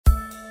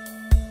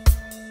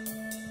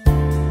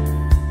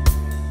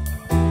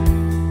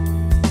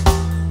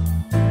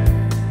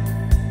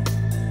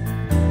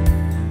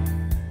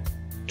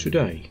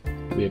Today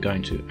we are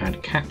going to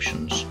add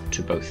captions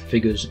to both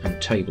figures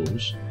and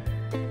tables,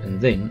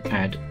 and then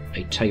add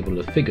a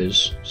table of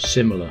figures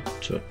similar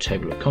to a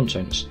table of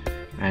contents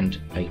and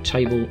a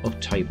table of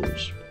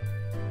tables.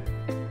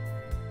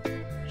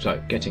 So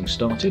getting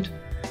started,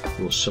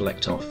 we'll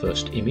select our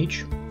first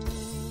image.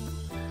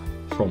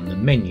 From the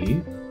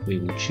menu we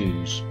will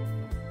choose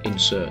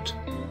Insert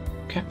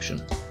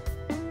Caption.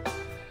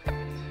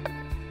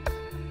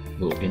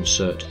 We'll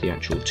insert the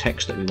actual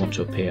text that we want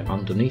to appear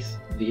underneath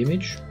the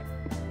image.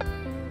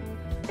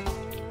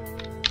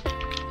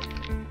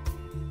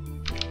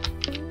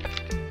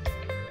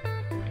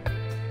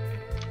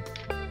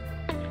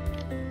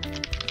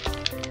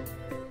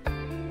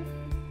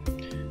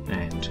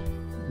 And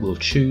we'll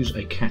choose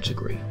a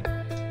category.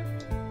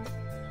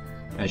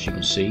 As you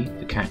can see,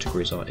 the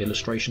categories are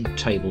illustration,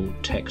 table,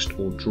 text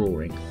or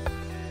drawing.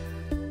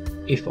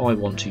 If I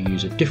want to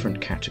use a different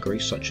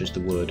category, such as the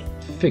word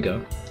figure,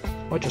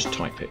 I just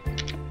type it.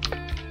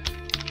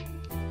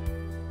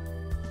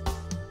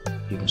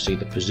 You can see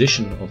the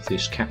position of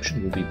this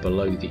caption will be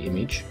below the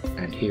image,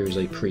 and here is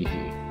a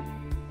preview.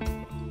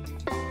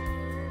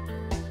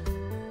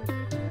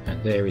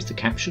 And there is the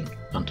caption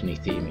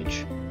underneath the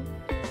image.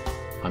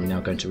 I'm now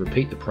going to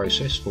repeat the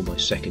process for my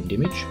second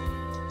image.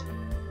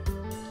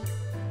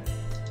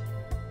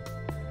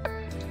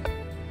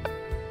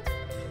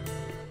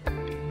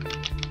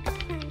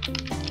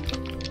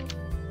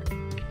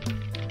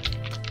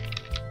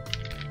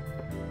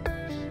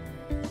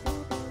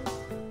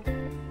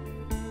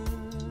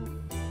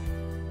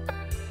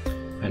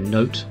 And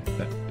note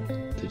that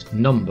the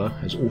number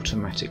has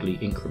automatically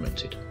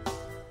incremented.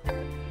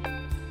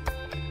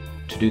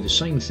 To do the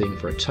same thing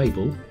for a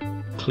table,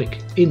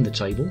 click in the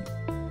table,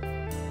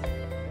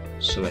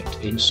 select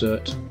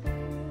Insert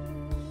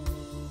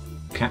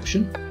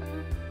Caption,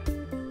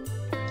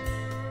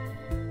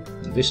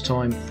 and this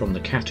time from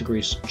the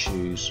categories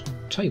choose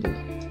Table.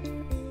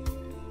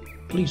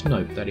 Please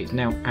note that it's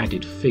now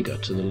added figure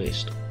to the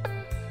list.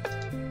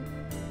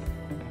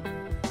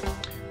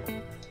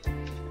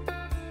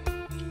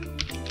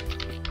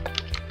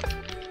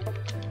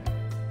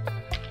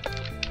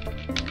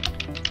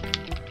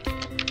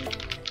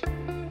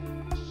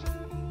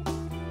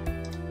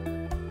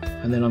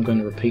 And then I'm going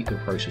to repeat the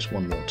process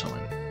one more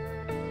time.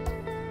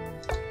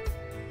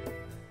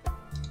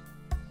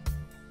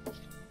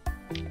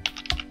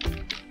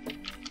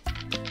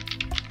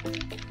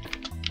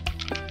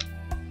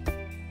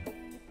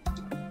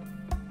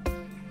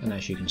 And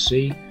as you can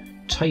see,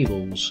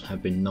 tables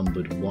have been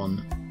numbered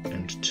 1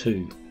 and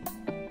 2.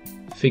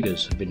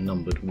 Figures have been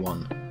numbered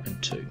 1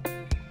 and 2.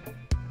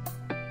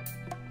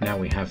 Now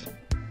we have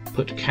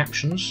put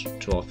captions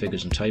to our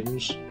figures and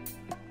tables.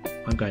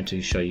 I'm going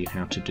to show you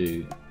how to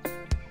do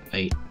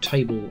a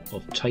table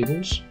of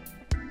tables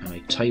and a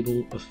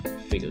table of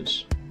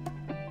figures.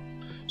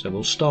 So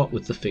we'll start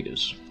with the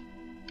figures.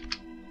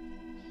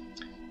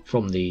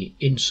 From the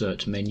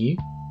Insert menu,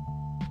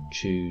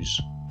 choose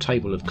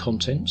Table of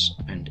Contents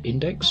and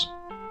Index,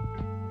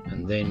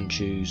 and then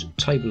choose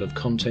Table of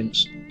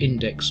Contents,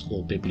 Index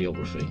or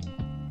Bibliography.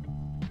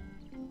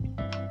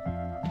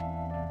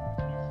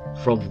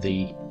 From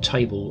the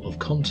Table of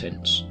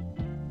Contents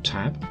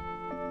tab,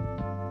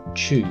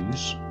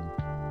 choose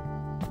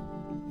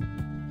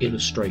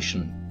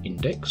Illustration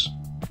Index,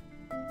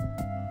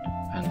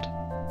 and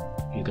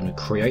you're going to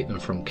create them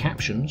from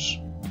captions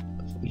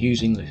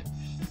using the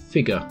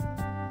figure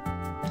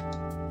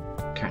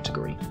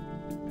category,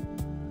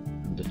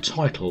 and the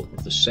title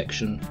of the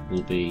section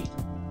will be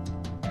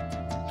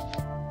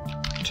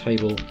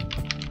Table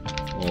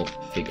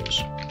of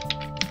Figures,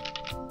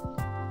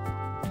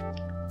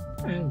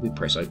 and we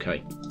press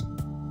OK.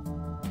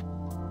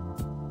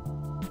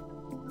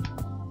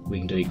 We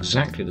can do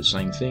exactly the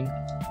same thing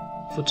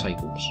for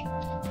tables.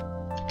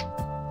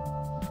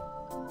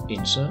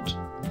 Insert,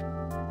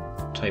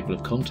 Table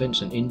of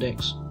Contents and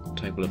Index,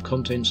 Table of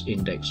Contents,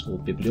 Index or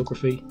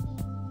Bibliography.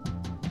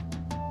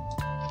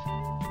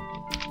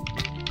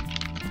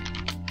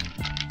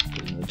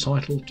 Put in the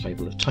title,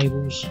 Table of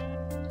Tables,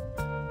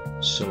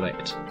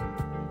 select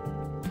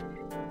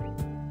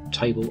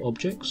Table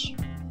Objects.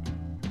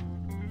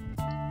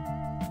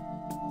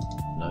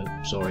 No,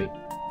 sorry.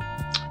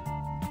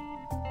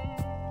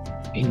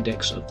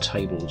 Index of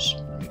Tables.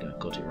 There we go,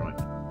 got it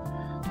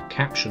right.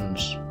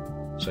 Captions,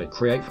 so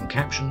create from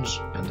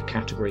captions, and the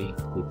category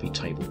would be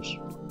tables.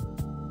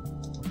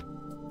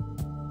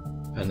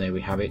 And there we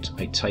have it,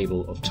 a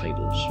table of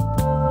tables.